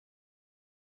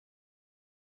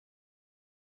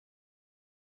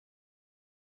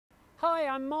Hi,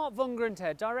 I'm Marc von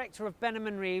Grundherr, Director of Benham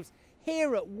 & Reeves,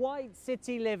 here at White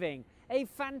City Living, a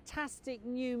fantastic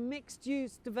new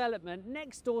mixed-use development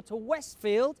next door to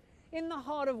Westfield in the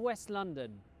heart of West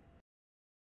London.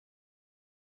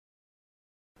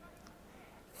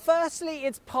 Firstly,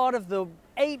 it's part of the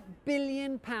 £8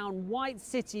 billion White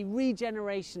City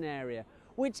regeneration area,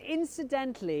 which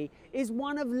incidentally is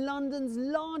one of London's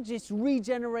largest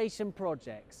regeneration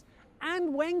projects.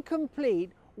 And when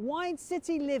complete, White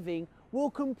City Living will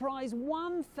comprise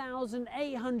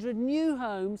 1,800 new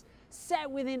homes set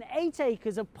within 8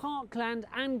 acres of parkland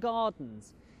and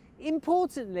gardens.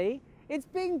 Importantly, it's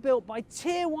being built by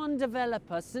Tier 1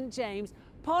 developer St James,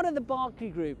 part of the Berkeley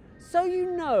Group, so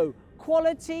you know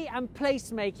quality and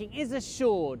placemaking is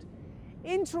assured.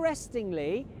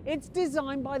 Interestingly, it's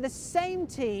designed by the same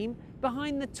team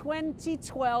behind the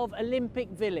 2012 Olympic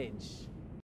Village.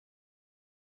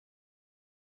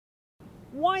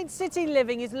 White City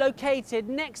Living is located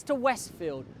next to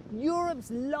Westfield,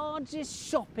 Europe's largest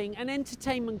shopping and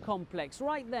entertainment complex,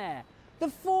 right there. The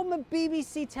former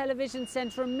BBC Television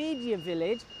Centre and Media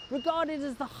Village, regarded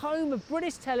as the home of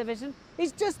British television,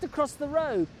 is just across the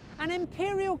road. And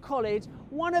Imperial College,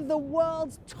 one of the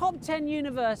world's top 10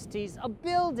 universities, are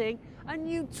building a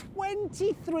new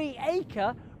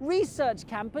 23-acre research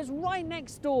campus right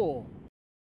next door.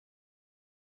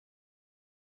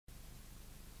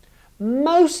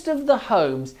 Most of the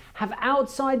homes have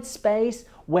outside space,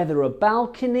 whether a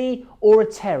balcony or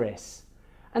a terrace.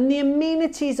 And the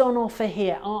amenities on offer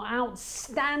here are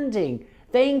outstanding.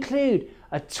 They include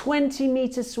a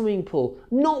 20-metre swimming pool,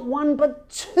 not one but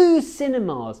 2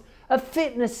 cinemas, a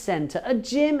fitness centre, a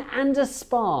gym and a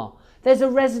spa. There's a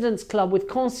residence club with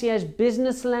concierge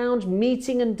business lounge,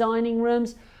 meeting and dining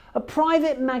rooms, a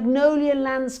private magnolia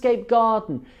landscape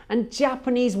garden and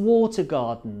Japanese water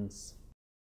gardens.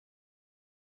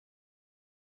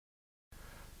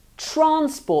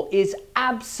 Transport is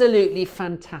absolutely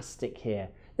fantastic here.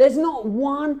 There's not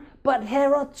one, but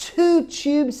there are 2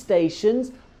 tube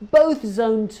stations, both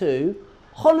Zone 2.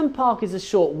 Holland Park is a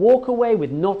short walk away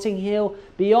with Notting Hill.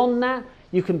 Beyond that,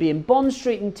 you can be in Bond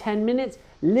Street in 10 minutes,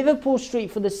 Liverpool Street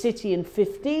for the city in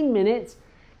 15 minutes,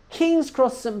 King's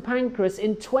Cross St Pancras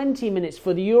in 20 minutes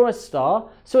for the Eurostar.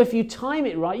 So if you time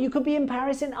it right, you could be in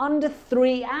Paris in under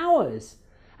 3 hours.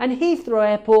 And Heathrow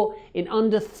Airport in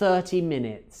under 30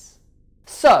 minutes.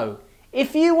 So,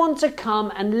 if you want to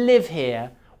come and live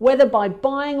here, whether by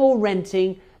buying or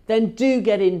renting, then do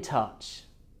get in touch.